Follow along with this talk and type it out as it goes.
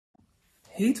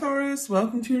Hey Taurus,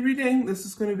 welcome to your reading. This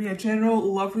is going to be a general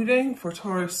love reading for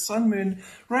Taurus, Sun, Moon,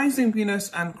 Rising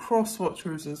Venus and Cross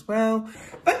Watchers as well.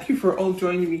 Thank you for all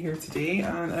joining me here today,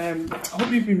 and I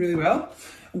hope you've been really well.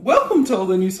 Welcome to all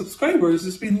the new subscribers.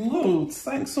 There's been loads.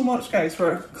 Thanks so much guys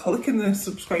for clicking the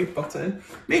subscribe button.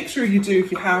 Make sure you do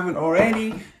if you haven't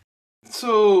already.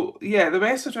 So yeah, the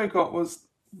message I got was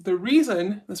the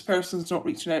reason this person's not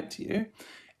reaching out to you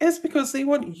is because they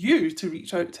want you to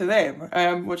reach out to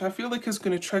them, which I feel like is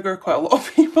going to trigger quite a lot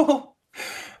of people.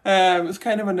 It's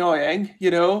kind of annoying, you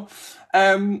know.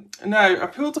 Now, I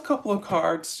pulled a couple of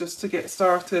cards just to get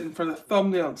started and for the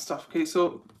thumbnail and stuff. Okay,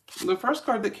 so the first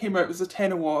card that came out was the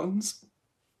Ten of Wands.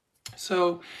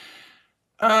 So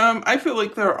I feel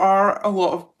like there are a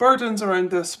lot of burdens around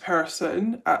this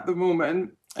person at the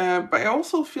moment, but I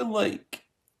also feel like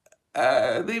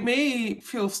they may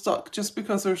feel stuck just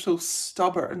because they're so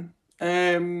stubborn.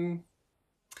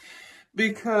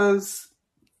 Because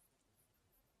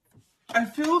I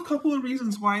feel a couple of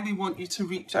reasons why they want you to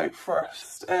reach out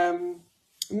first.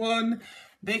 One,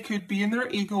 they could be in their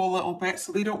ego a little bit,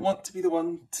 so they don't want to be the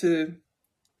one to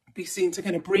be seen to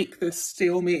kind of break this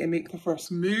stalemate and make the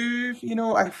first move. You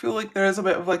know, I feel like there is a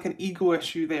bit of like an ego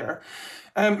issue there.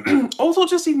 Also,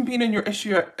 just even being in your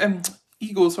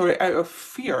ego, sorry, out of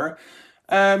fear,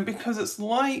 because it's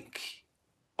like,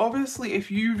 obviously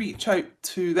if you reach out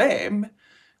to them,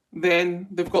 then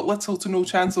they've got little to no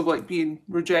chance of like being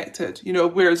rejected, you know,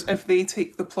 whereas if they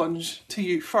take the plunge to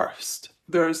you first,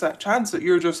 there's that chance that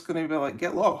you're just going to be like,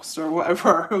 get lost or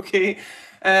whatever. Okay.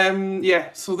 Yeah,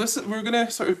 so we're going to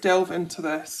sort of delve into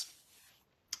this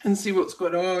and see what's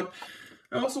going on.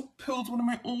 I also pulled one of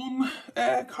my own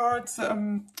cards that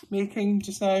I'm making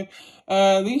just now.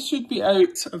 These should be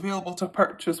out, available to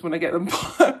purchase when I get them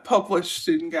published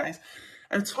soon, guys.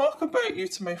 I talk about you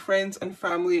to my friends and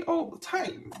family all the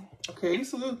time. Okay,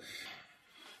 so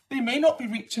they may not be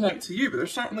reaching out to you, but they're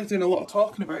certainly doing a lot of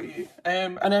talking about you.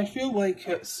 And I feel like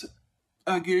it's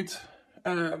a good,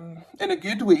 in a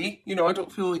good way. You know, I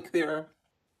don't feel like they're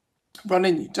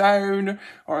running you down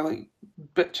or like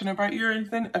bitching about you or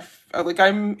anything. Like,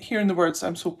 I'm hearing the words,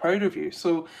 I'm so proud of you.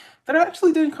 So they're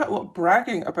actually doing quite a lot of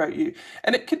bragging about you.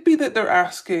 And it could be that they're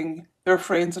asking their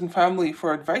friends and family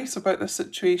for advice about this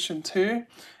situation too.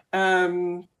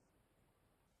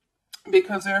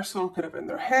 Because they're so kind of in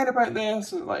their head about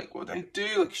this and like, what do I do?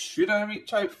 Like, should I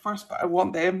reach out first? But I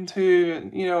want them to,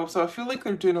 and you know, so I feel like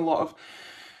they're doing a lot of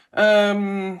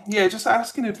yeah, just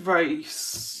asking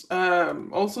advice.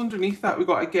 Also underneath that we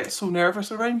got, I get so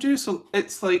nervous around you. So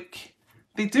it's like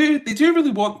they do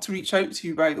really want to reach out to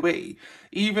you, by the way,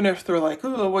 even if they're like,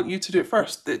 oh, I want you to do it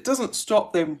first. It doesn't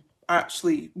stop them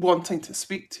actually wanting to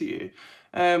speak to you.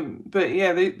 But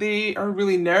yeah, they are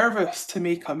really nervous to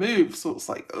make a move. So it's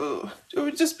like, oh, it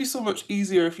would just be so much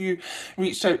easier if you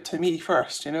reached out to me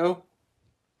first, you know.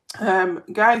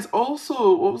 Guys,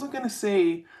 also, what was I going to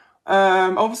say?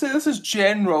 Obviously this is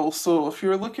general, so if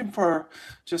you're looking for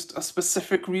just a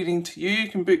specific reading to you, you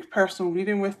can book personal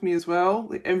reading with me as well.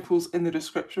 The info's in the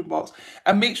description box.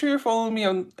 And make sure you're following me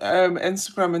on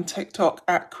Instagram and TikTok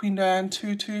at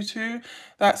QueenDiane222.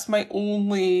 That's my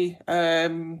only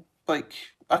like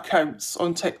accounts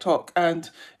on TikTok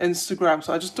and Instagram,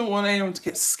 so I just don't want anyone to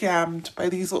get scammed by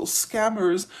these little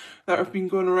scammers that have been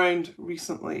going around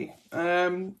recently.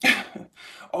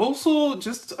 Also,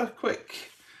 just a quick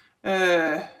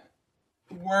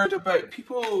word about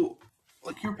people,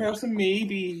 like your person may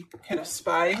be kind of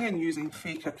spying and using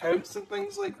fake accounts and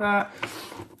things like that.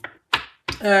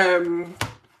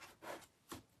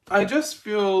 I just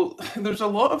feel there's a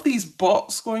lot of these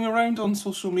bots going around on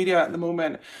social media at the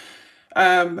moment,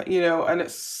 you know, and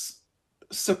it's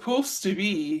supposed to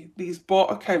be these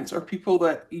bot accounts are people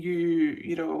that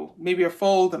you know, maybe are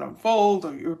followed and unfollowed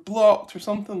or you're blocked or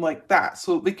something like that.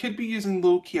 So they could be using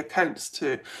low-key accounts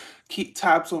to keep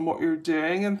tabs on what you're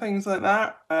doing and things like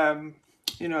that.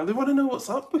 You know, they want to know what's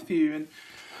up with you and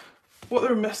what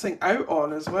they're missing out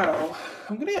on as well.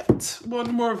 I'm gonna get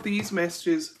one more of these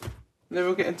messages and then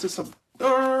we'll get into some,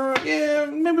 or yeah,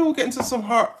 maybe we'll get into some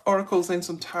heart oracles and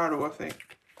some tarot, I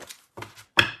think.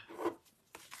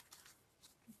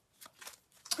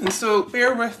 And so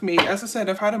bear with me. As I said,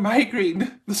 I've had a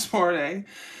migraine this morning.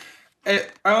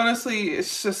 It's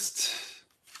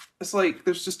like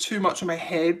there's just too much in my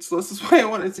head. So this is why I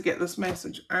wanted to get this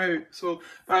message out. So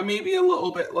I may be a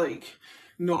little bit like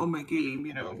not on my game,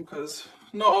 you know, because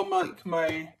not on like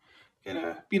my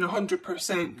being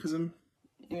 100% because I'm,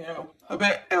 you know, a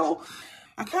bit ill.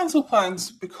 I cancel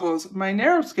plans because my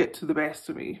nerves get to the best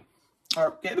of me,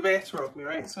 or get the better of me,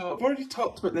 right? So I've already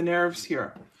talked about the nerves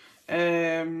here.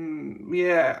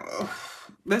 Yeah,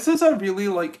 this is a really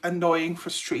like annoying,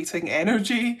 frustrating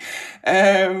energy.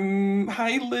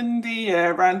 Hi Lindy,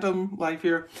 random live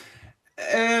here.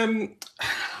 Um,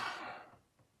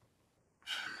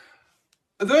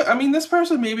 I mean, this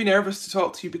person may be nervous to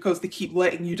talk to you because they keep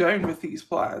letting you down with these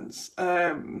plans.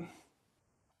 And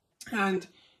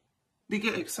they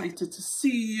get excited to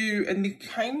see you and they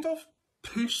kind of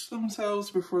push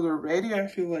themselves before they're ready, I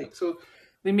feel like. So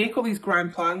they make all these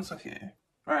grand plans with you,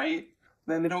 right?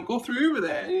 Then they don't go through with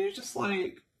it and you're just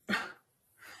like,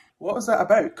 what is that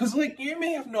about? Because like you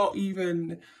may have not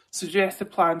even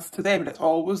suggested plans to them and it's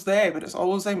always there, but it's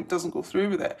always them, it doesn't go through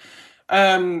with it.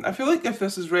 I feel like if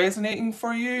this is resonating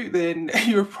for you, then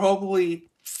you're probably,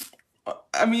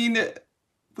 I mean,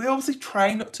 we obviously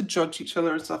try not to judge each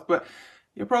other and stuff, but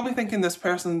you're probably thinking this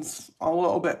person's a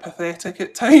little bit pathetic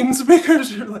at times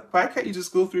because you're like, why can't you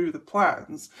just go through with the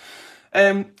plans?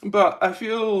 But I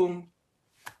feel,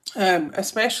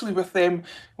 especially with them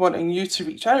wanting you to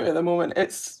reach out at the moment,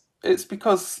 it's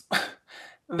because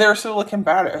they're so like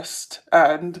embarrassed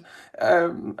and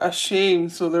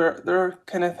ashamed, so they're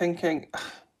kind of thinking,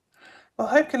 well,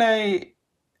 how can I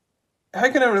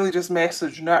really just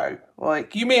message now?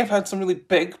 Like, you may have had some really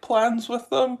big plans with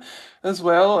them as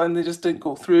well, and they just didn't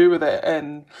go through with it.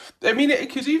 And I mean,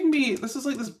 it could even be, this is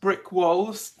like this brick wall,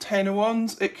 this 10 of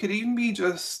Wands. It could even be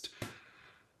just,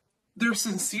 they're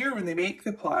sincere when they make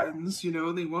the plans, you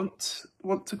know, they want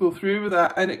to go through with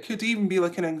that. And it could even be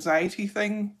like an anxiety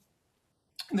thing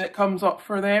that comes up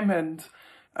for them, and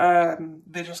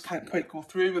they just can't quite go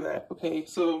through with it. Okay,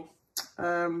 so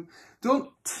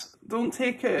don't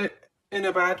take it in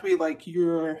a bad way, like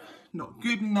you're not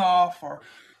good enough or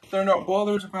they're not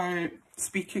bothered about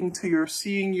speaking to you or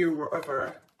seeing you or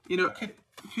whatever. You know, it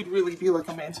could really be like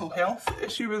a mental health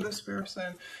issue with this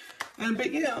person.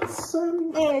 But yeah, let's I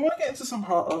want to get into some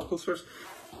heart oracles first.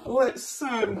 Let's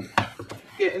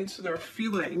get into their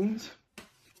feelings.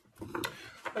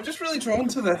 I'm just really drawn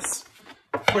to this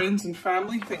friends and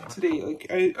family thing today. Like,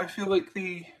 I feel like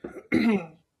they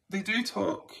they do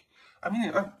talk. I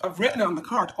mean, I've written it on the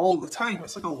card all the time.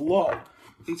 It's like a lot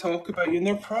they talk about you, and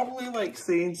they're probably like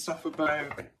saying stuff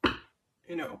about,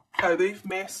 you know, how they've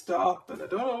messed up and I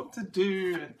don't know what to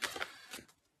do. And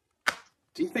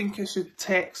do you think I should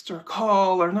text or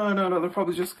call? Or no, they're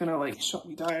probably just gonna like shut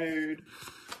me down.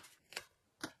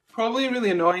 Probably really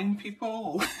annoying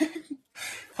people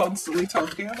constantly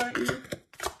talking about you.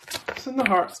 It's in the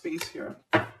heart space here.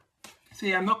 So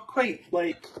yeah, I'm not quite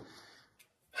like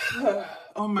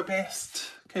on my best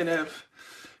kind of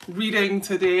reading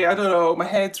today. I don't know, my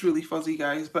head's really fuzzy,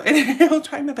 guys, but anyway, I'll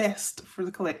try my best for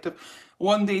the collective.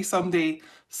 One day, someday,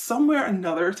 somewhere,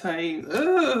 another time.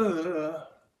 Ugh.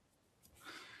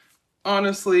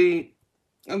 Honestly,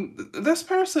 this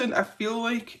person, I feel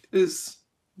like, is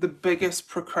the biggest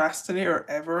procrastinator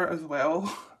ever as well.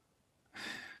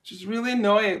 Which is really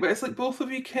annoying, but it's like both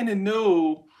of you kind of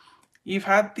know you've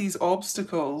had these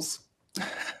obstacles.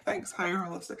 Thanks, higher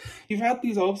holistic. You've had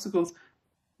these obstacles,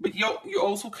 but you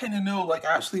also kind of know, like,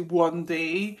 actually one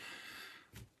day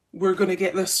we're going to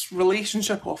get this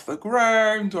relationship off the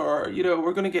ground, or, you know,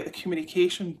 we're going to get the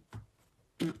communication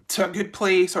to a good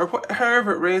place, or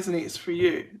however it resonates for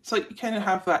you. It's like you kind of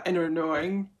have that inner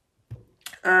knowing.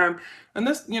 And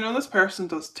this, you know, this person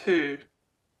does too.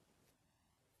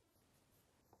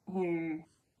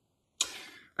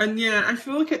 And yeah, I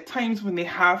feel like at times when they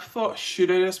have thought,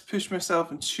 should I just push myself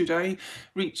and should I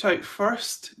reach out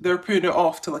first, they're putting it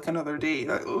off to like another day.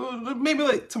 Like, oh, maybe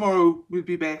like tomorrow would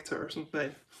be better or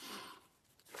something.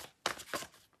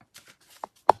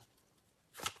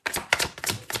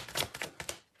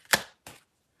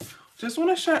 Just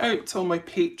want to shout out to all my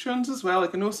patrons as well.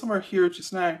 Like, I know some are here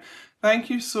just now.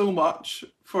 Thank you so much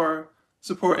for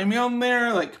supporting me on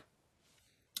there. Like,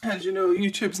 as you know,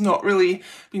 YouTube's not really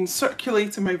been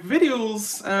circulating my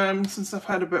videos since I've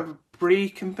had a bit of a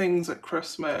break and things at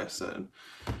Christmas, and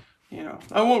you know,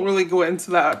 I won't really go into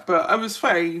that, but I was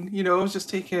fine. You know, I was just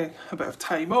taking a bit of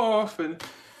time off, and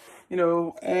you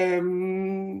know,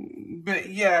 but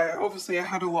yeah, obviously I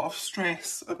had a lot of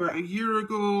stress about a year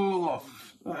ago, a lot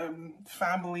of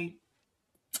family,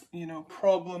 you know,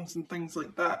 problems and things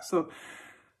like that. So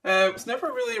it's never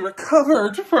really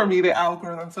recovered for me, the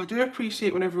algorithm. So I do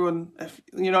appreciate when everyone, if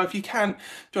you know, if you can't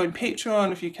join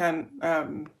Patreon, if you can't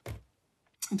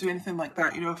do anything like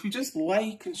that, you know, if you just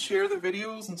like and share the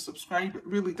videos and subscribe, it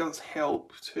really does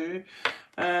help too.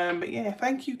 But yeah,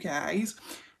 thank you guys.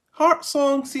 Heart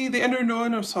song, see, the inner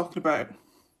knowing I was talking about.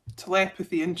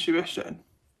 Telepathy, intuition.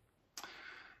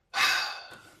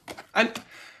 And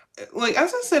like,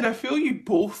 as I said, I feel you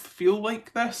both feel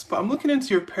like this, but I'm looking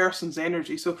into your person's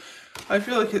energy, so I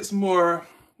feel like it's more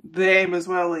them as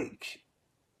well, like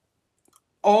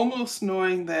almost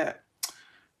knowing that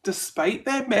despite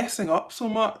them messing up so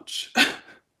much,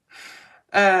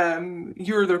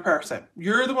 you're their person.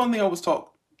 You're the one they always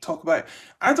talk about.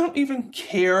 I don't even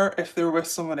care if they're with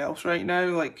someone else right now,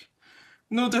 like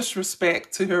no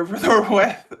disrespect to whoever they're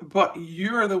with, but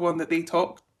you're the one that they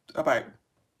talk about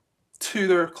to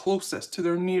their closest, to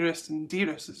their nearest and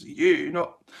dearest is you,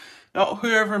 not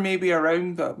whoever may be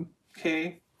around them,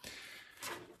 okay?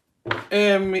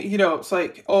 You know, it's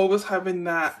like always having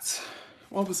that,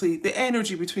 obviously the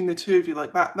energy between the two of you,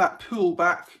 like that pull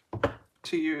back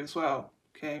to you as well,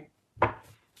 okay?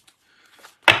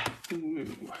 Ooh.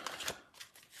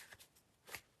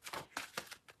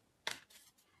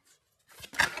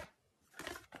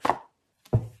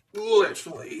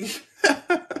 Literally.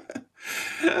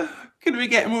 Could we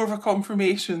get more of a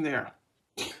confirmation there?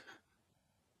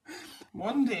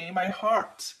 One day, my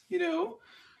heart, you know,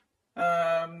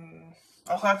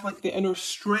 I'll have like the inner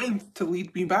strength to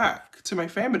lead me back to my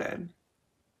feminine,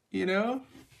 you know?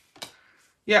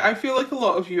 Yeah, I feel like a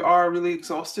lot of you are really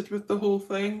exhausted with the whole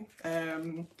thing.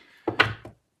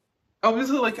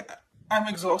 Obviously, like, I'm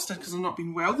exhausted because I've not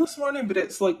been well this morning, but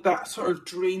it's like that sort of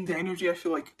drained energy I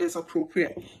feel like is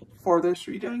appropriate for this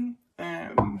reading.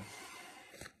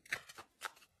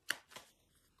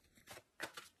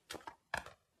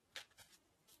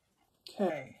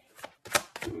 Okay,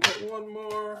 we got one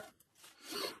more.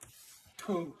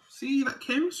 Cool. See, that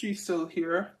chemistry's still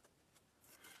here.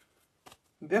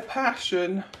 The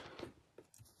passion.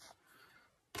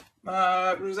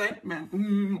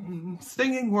 Resentment.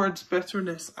 Stinging words,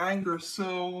 bitterness, anger.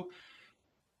 So,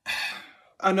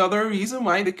 another reason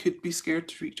why they could be scared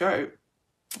to reach out.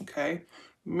 Okay.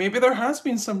 Maybe there has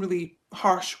been some really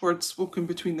harsh words spoken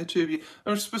between the two of you,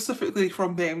 or specifically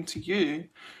from them to you.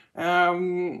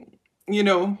 You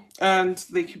know, and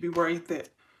they could be worried that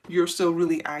you're still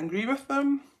really angry with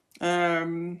them.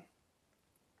 You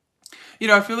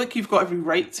know, I feel like you've got every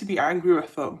right to be angry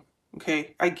with them.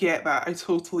 Okay, I get that. I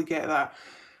totally get that.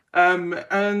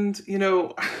 And you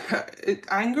know,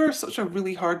 anger is such a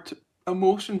really hard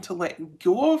emotion to let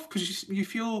go of because you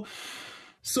feel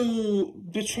so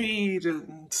betrayed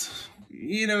and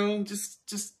you know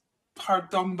just hard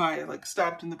done by, like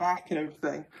stabbed in the back and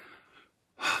everything.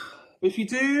 If you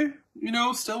do, you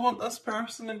know, still want this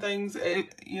person and things,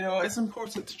 you know, it's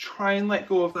important to try and let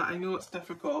go of that. I know it's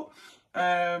difficult.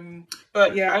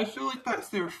 But yeah, I feel like that's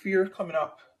their fear coming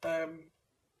up. Uh,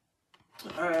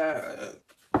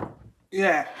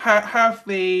 yeah, have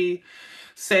they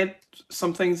said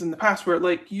some things in the past where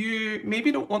like you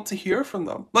maybe don't want to hear from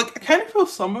them? Like I kind of feel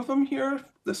some of them here,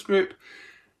 this group,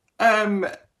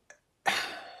 they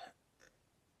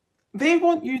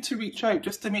want you to reach out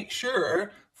just to make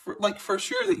sure, for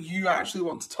sure that you actually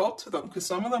want to talk to them, because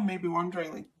some of them may be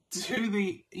wondering, like, do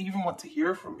they even want to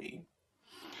hear from me?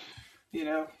 You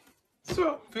know?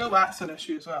 So, I feel that's an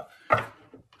issue as well.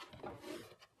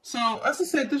 So, as I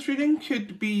said, this reading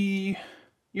could be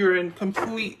you're in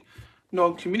complete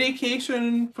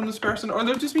non-communication from this person, or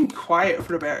they're just being quiet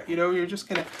for a bit, you know? You're just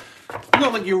kind of,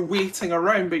 not like you're waiting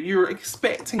around, but you're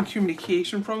expecting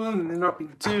communication from them and they've not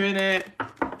been doing it.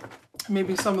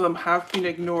 Maybe some of them have been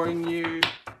ignoring you.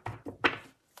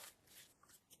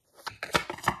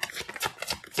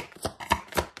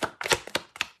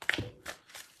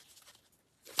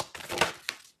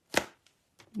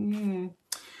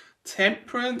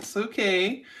 Temperance,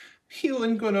 okay.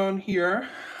 Healing going on here.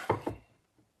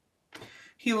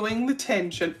 Healing the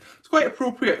tension. It's quite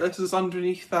appropriate this is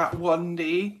underneath that one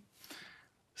day,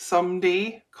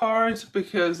 someday card,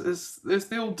 because there's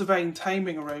the old divine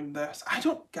timing around this. I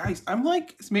don't, guys, I'm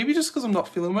like, it's maybe just because I'm not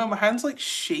feeling well, my hand's like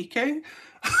shaking.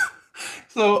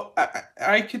 So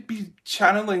I could be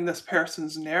channeling this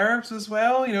person's nerves as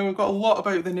well. You know, we've got a lot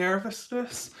about the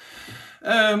nervousness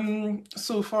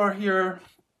so far here.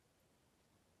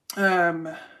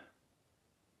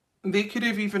 They could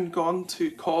have even gone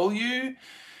to call you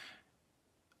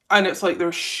and it's like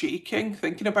they're shaking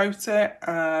thinking about it,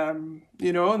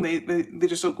 you know, and they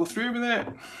just don't go through with it.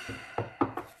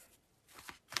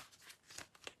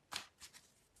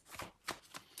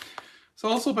 It's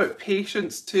also about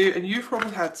patience too, and you've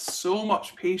probably had so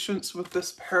much patience with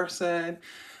this person,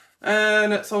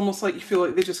 and it's almost like you feel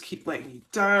like they just keep letting you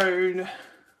down.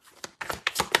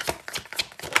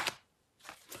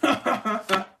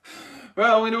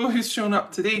 Well, we know who's shown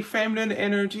up today. Feminine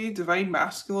energy, divine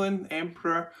masculine,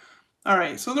 emperor.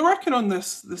 Alright, so they're working on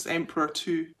this emperor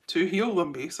to heal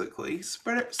them, basically.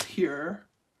 Spirit's here.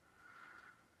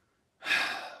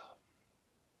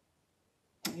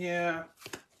 Yeah.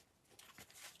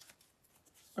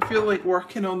 I feel like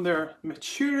working on their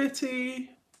maturity.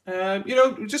 You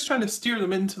know, we're just trying to steer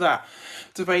them into that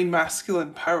divine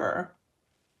masculine power.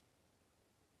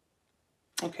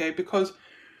 Okay, because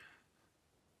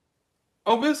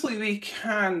obviously they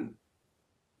can't,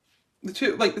 the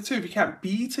two of you can't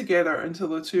be together until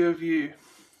the two of you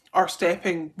are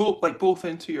stepping both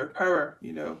into your power,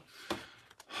 you know.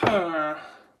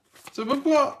 So we've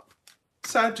got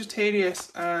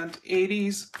Sagittarius and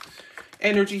Aries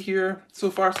energy here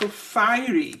so far, so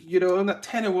fiery, you know, and that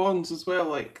Ten of Wands as well,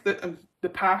 like the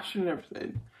passion and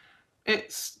everything.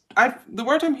 The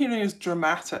word I'm hearing is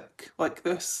dramatic. Like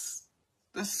this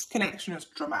connection is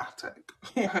dramatic.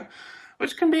 Yeah.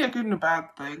 Which can be a good and a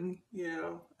bad thing,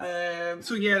 you know.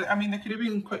 So yeah, I mean, there could have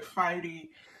been quite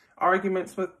fiery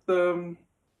arguments with them.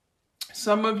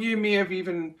 Some of you may have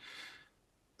even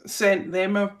sent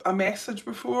them a message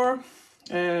before,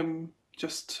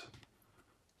 just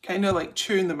kind of like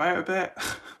chewing them out a bit.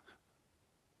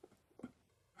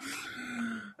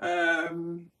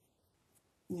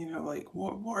 You know, like,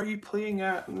 what are you playing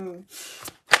at? And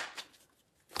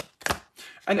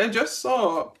I just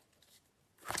saw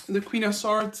the Queen of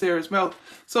Swords there as well.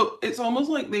 So it's almost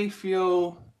like they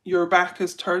feel your back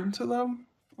is turned to them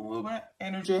a little bit,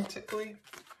 energetically.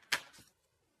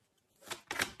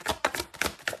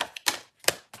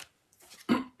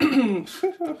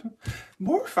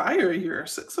 More fire here.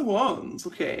 Six of Wands,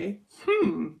 okay.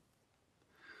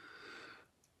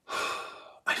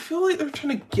 I feel like they're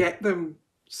trying to get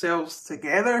themselves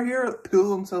together here, pull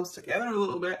themselves together a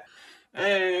little bit,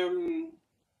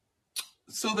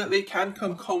 so that they can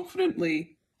come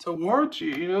confidently towards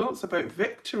you. You know, it's about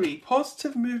victory,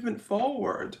 positive movement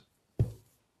forward.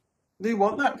 They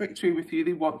want that victory with you.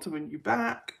 They want to win you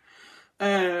back.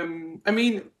 I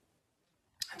mean,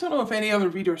 I don't know if any other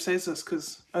reader says this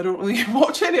because I don't really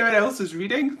watch anyone else's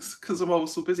readings because I'm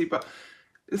always so busy, but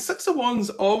the Six of Wands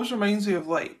always reminds me of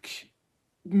like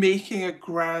making a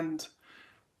grand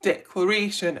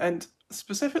declaration, and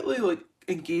specifically like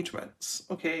engagements,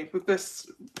 okay, with this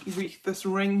wreath, this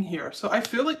ring here. So I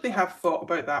feel like they have thought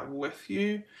about that with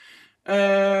you.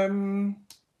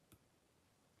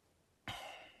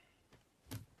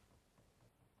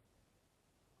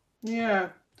 Yeah,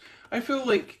 I feel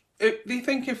like they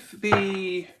think if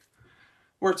they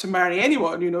were to marry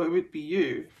anyone, you know, it would be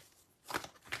you.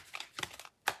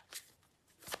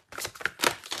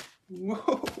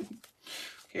 Whoa.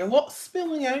 Okay, a lot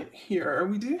spilling out here.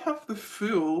 We do have the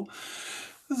Fool.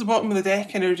 This is the bottom of the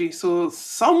deck energy, so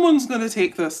someone's going to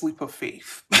take this leap of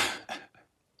faith.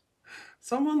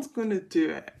 Someone's going to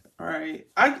do it, alright?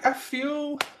 I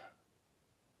feel,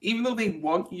 even though they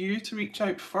want you to reach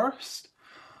out first,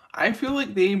 I feel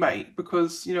like they might,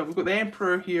 because, you know, we've got the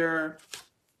Emperor here,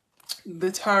 the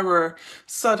Tower,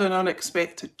 sudden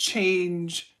unexpected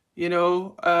change, you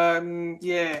know,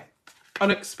 yeah,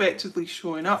 unexpectedly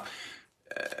showing up.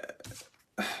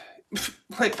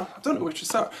 Like, I don't know where to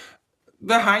start.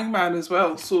 The Hangman as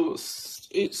well, so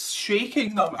it's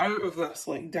shaking them out of this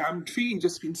like damn tree,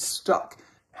 just been stuck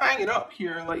hanging up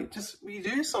here. Like, just will you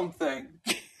do something?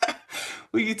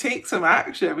 Will you take some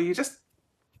action? Will you just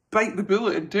bite the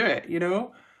bullet and do it, you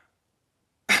know?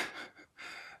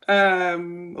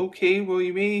 Okay, well,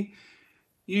 you may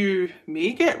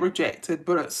get rejected,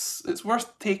 but it's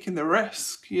worth taking the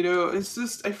risk, you know. It's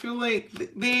just, I feel like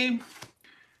they,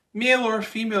 male or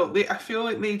female, I feel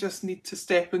like they just need to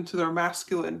step into their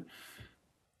masculine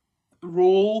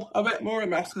role a bit more, a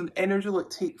masculine energy, like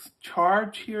take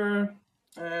charge here.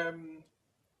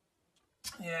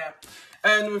 Yeah,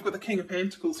 and we've got the King of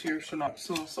Pentacles here showing up,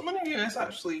 so someone who is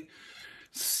actually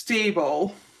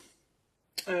stable,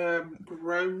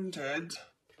 grounded.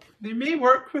 They may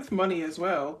work with money as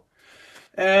well,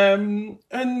 and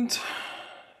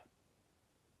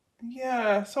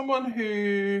yeah, someone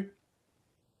who,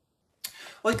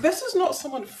 like, this is not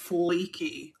someone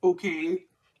flaky, okay?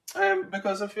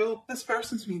 Because I feel this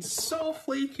person's been so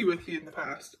flaky with you in the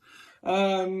past.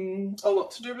 A lot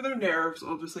to do with their nerves,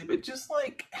 obviously, but just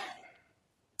like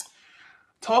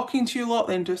talking to you a lot,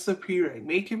 then disappearing,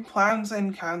 making plans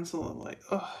and cancelling, like,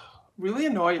 ugh, really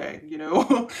annoying, you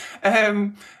know?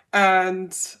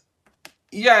 And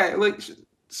yeah, like,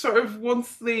 sort of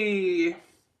once they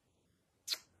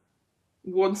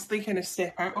kind of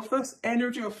step out of this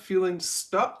energy of feeling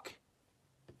stuck,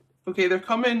 okay, they're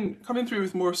coming through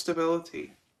with more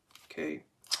stability, okay?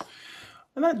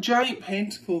 And that giant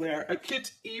pentacle there, it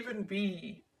could even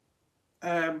be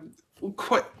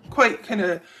quite kind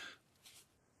of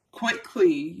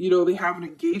quickly, you know, they have an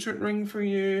engagement ring for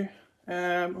you.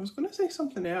 I was going to say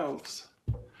something else.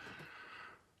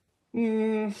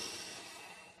 Yeah,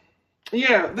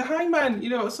 the Hangman, you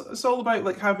know, it's all about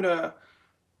like having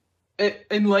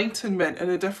enlightenment and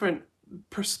a different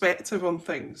perspective on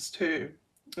things too.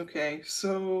 Okay,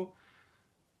 so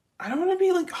I don't want to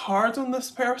be like hard on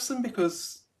this person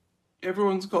because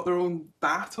everyone's got their own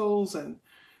battles, and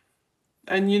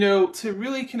you know, to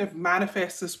really kind of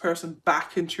manifest this person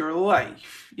back into your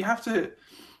life, you have to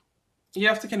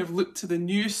kind of look to the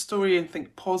news story and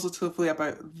think positively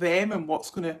about them and what's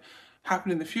going to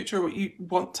happen in the future, what you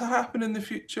want to happen in the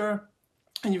future.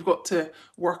 And you've got to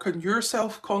work on your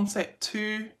self-concept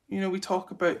too. You know, we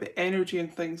talk about the energy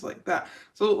and things like that.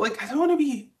 So, like, I don't want to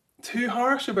be too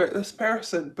harsh about this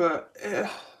person, but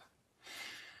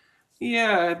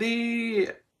yeah, they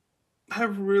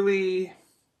have really...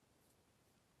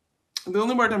 The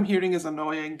only word I'm hearing is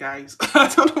annoying, guys.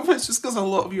 I don't know if it's just because a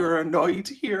lot of you are annoyed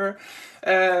here.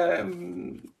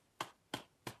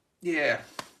 Yeah.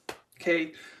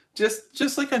 Okay.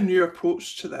 Just like a new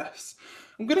approach to this.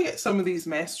 I'm going to get some of these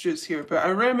messages here, but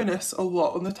I reminisce a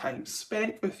lot on the time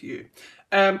spent with you.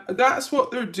 That's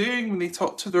what they're doing when they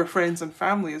talk to their friends and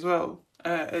family as well.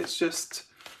 It's just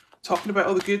talking about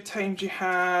all the good times you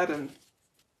had, and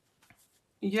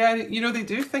yeah, you know, they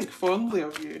do think fondly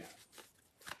of you.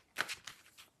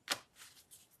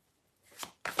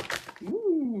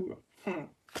 Ooh.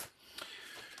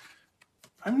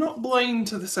 I'm not blind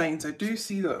to the signs, I do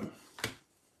see them.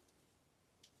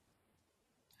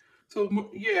 So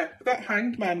yeah, that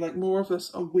Hanged Man, like more of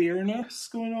this awareness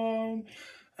going on.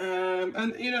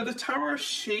 And you know, the tower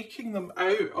shaking them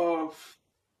out of,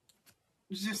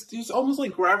 just almost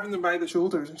like grabbing them by the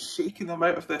shoulders and shaking them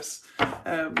out of this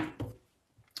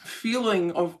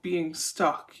feeling of being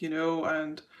stuck, you know,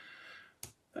 and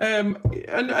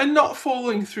not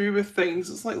following through with things.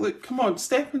 It's like, look, come on,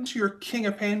 step into your King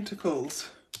of Pentacles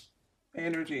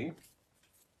energy.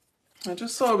 I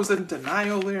just saw I was in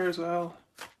denial there as well.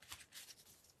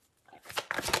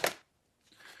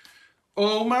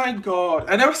 Oh my god.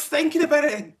 And I was thinking about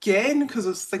it again because I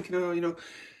was thinking, oh, you know,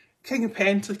 King of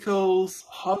Pentacles,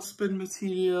 husband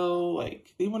material,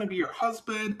 like they want to be your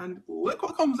husband, and look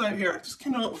what comes out here. I just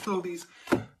cannot feel these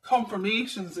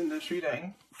confirmations in this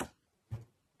reading.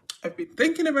 I've been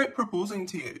thinking about proposing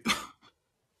to you.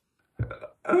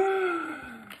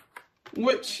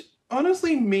 Which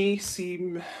honestly may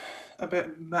seem a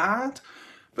bit mad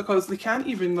because they can't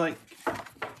even like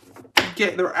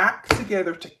get their act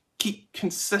together to keep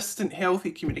consistent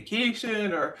healthy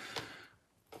communication, or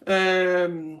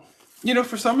you know,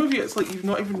 for some of you it's like you've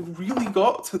not even really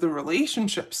got to the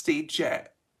relationship stage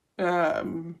yet.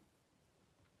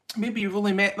 Maybe you've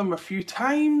only met them a few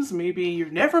times, maybe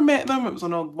you've never met them, it was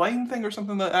an online thing or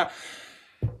something like that.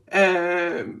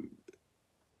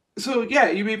 So yeah,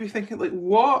 you may be thinking like,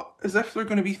 what? As if they're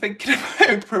going to be thinking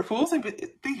about proposing, but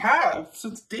they have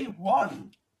since day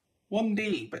one. One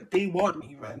day, but day one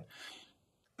even.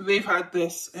 They've had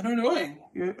this inner knowing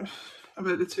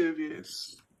about the two of you.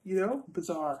 It's, you know,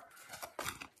 bizarre.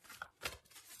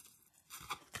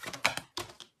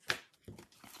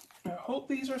 I hope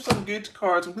these are some good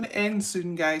cards. I'm going to end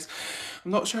soon, guys. I'm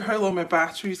not sure how long my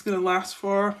battery's going to last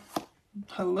for.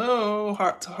 Hello,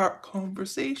 heart-to-heart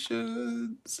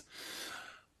conversations.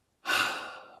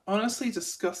 Honestly,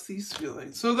 discuss these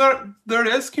feelings. So there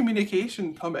is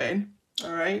communication coming,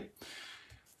 all right?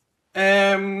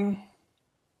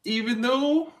 Even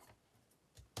though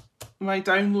my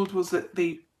download was that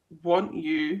they want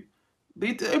you,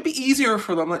 it'd be easier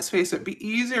for them, let's face it, it'd be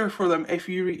easier for them if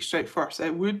you reached out first.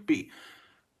 It would be.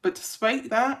 But despite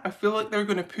that, I feel like they're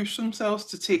going to push themselves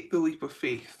to take the leap of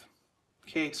faith.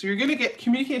 Okay, so you're going to get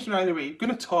communication either way. You're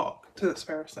going to talk to this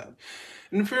person.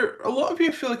 And for a lot of you,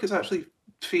 I feel like it's actually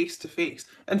face to face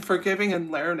and forgiving and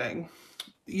learning.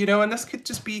 You know, and this could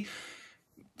just be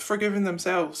forgiving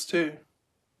themselves too.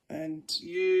 And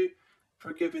you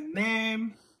forgiving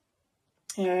them.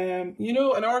 You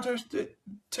know, in order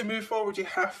to move forward, you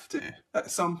have to,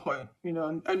 at some point, you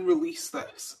know, and release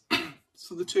this.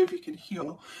 So the two of you can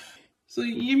heal. So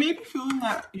you may be feeling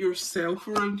that yourself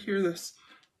around here, this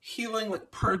healing, like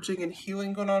purging and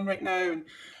healing going on right now, and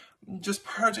just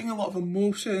purging a lot of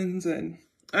emotions. And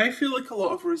I feel like a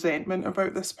lot of resentment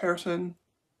about this person.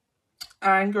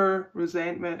 Anger,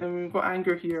 resentment, and we've got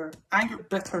anger here. Anger,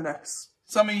 bitterness.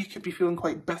 Some of you could be feeling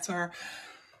quite bitter.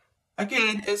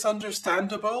 Again, it's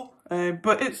understandable,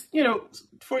 but it's, you know,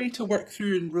 for you to work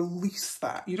through and release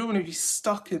that. You don't want to be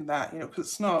stuck in that, you know,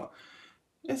 because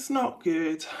it's not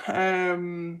good.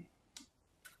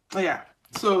 Yeah,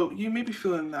 so you may be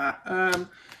feeling that.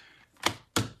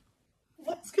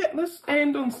 Let's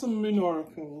end on some moon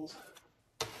oracles.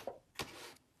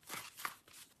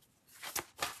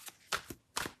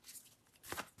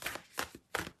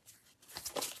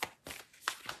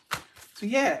 So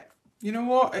yeah, you know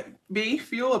what, it may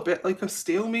feel a bit like a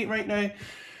stalemate right now.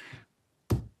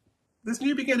 This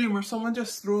new beginning where someone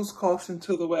just throws caution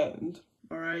to the wind,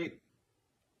 alright?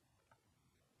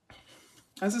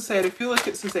 As I said, I feel like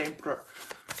it's his Emperor.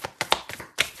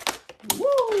 Woo!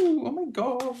 Oh my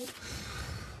god.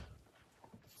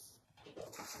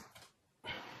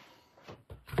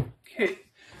 Okay.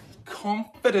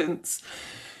 Confidence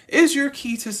is your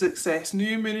key to success.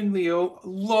 New moon in Leo. A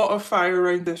lot of fire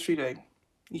around this reading.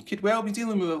 You could well be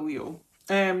dealing with a Leo.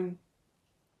 You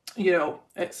know,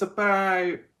 it's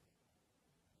about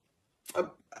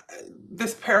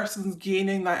this person's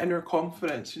gaining that inner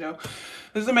confidence, you know.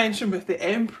 As I mentioned with the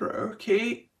Emperor,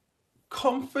 okay,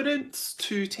 confidence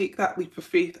to take that leap of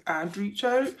faith and reach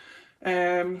out.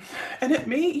 And it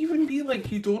may even be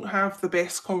like you don't have the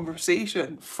best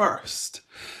conversation first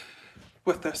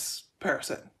with this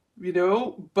person, you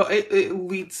know, but it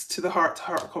leads to the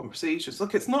heart-to-heart conversations.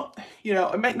 Look, it's not, you know,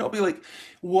 it might not be like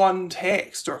one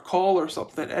text or call or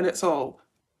something and it's all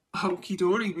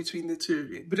hunky-dory between the two of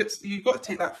you, but it's, you've got to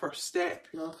take that first step,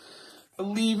 you know,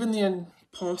 believe in the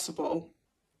impossible.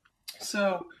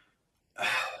 So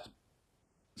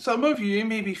some of you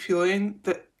may be feeling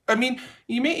that, I mean,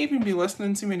 you may even be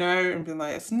listening to me now and being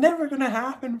like, it's never going to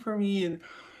happen for me, and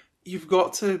you've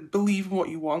got to believe in what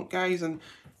you want, guys. And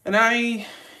I'm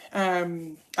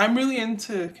really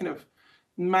into kind of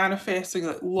manifesting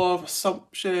like law of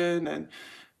assumption,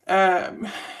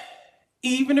 and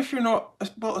even if you're not,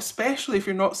 well, especially if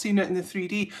you're not seeing it in the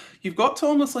 3D, you've got to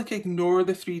almost like ignore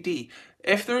the 3D.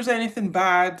 If there's anything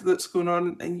bad that's going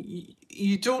on and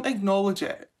you don't acknowledge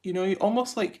it, you know, you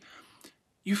almost like,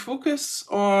 you focus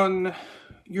on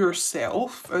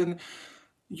yourself and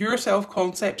your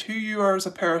self-concept, who you are as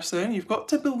a person. You've got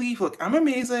to believe, like, I'm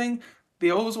amazing,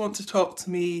 they always want to talk to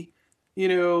me, you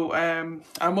know,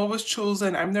 I'm always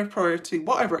chosen, I'm their priority,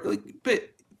 whatever. Like,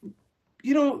 but,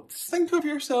 you know, think of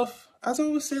yourself, as I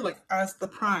always say, like, as the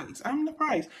prize. I'm the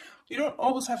prize. You don't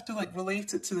always have to, like,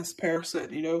 relate it to this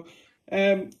person, you know.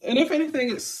 And if anything,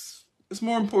 it's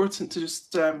more important to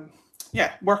just,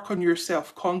 yeah, work on your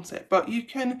self-concept. But you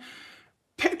can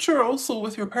picture also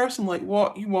with your person, like,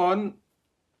 what you want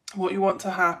to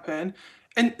happen.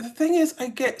 And the thing is, I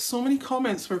get so many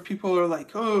comments where people are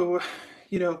like, oh,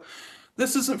 you know,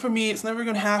 this isn't for me, it's never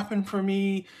going to happen for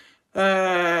me,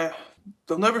 they'll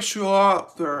never show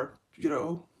up, they're, you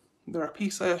know, they're a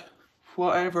piece of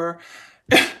whatever.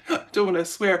 Don't want to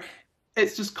swear.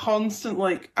 It's just constant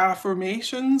like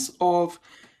affirmations of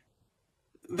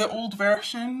the old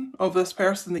version of this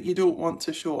person that you don't want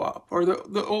to show up, or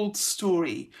the old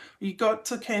story. You got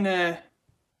to kind of,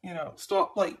 you know,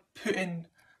 stop like putting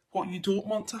what you don't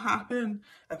want to happen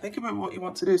and think about what you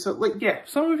want to do. So like, yeah,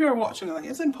 some of you are watching and like,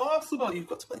 it's impossible. You've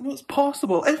got to be like, no, it's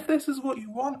possible. If this is what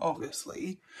you want,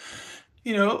 obviously,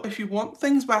 you know, if you want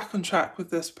things back on track with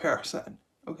this person,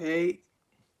 okay,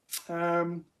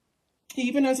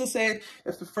 even as I said,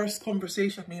 if the first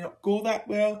conversation may not go that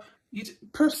well, you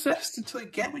persist until you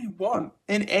get what you want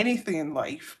in anything in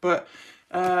life, but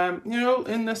you know,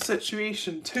 in this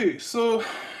situation too. So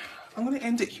I'm going to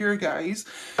end it here, guys.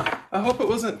 I hope it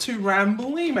wasn't too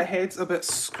rambly. My head's a bit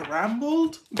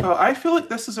scrambled, but I feel like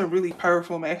this is a really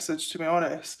powerful message, to be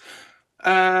honest.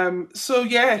 So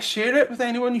yeah, share it with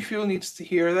anyone you feel needs to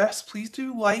hear this. Please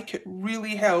do like, it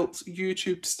really helps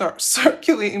YouTube to start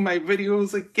circulating my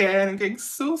videos again. I'm getting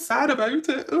so sad about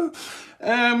it.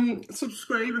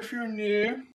 Subscribe if you're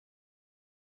new.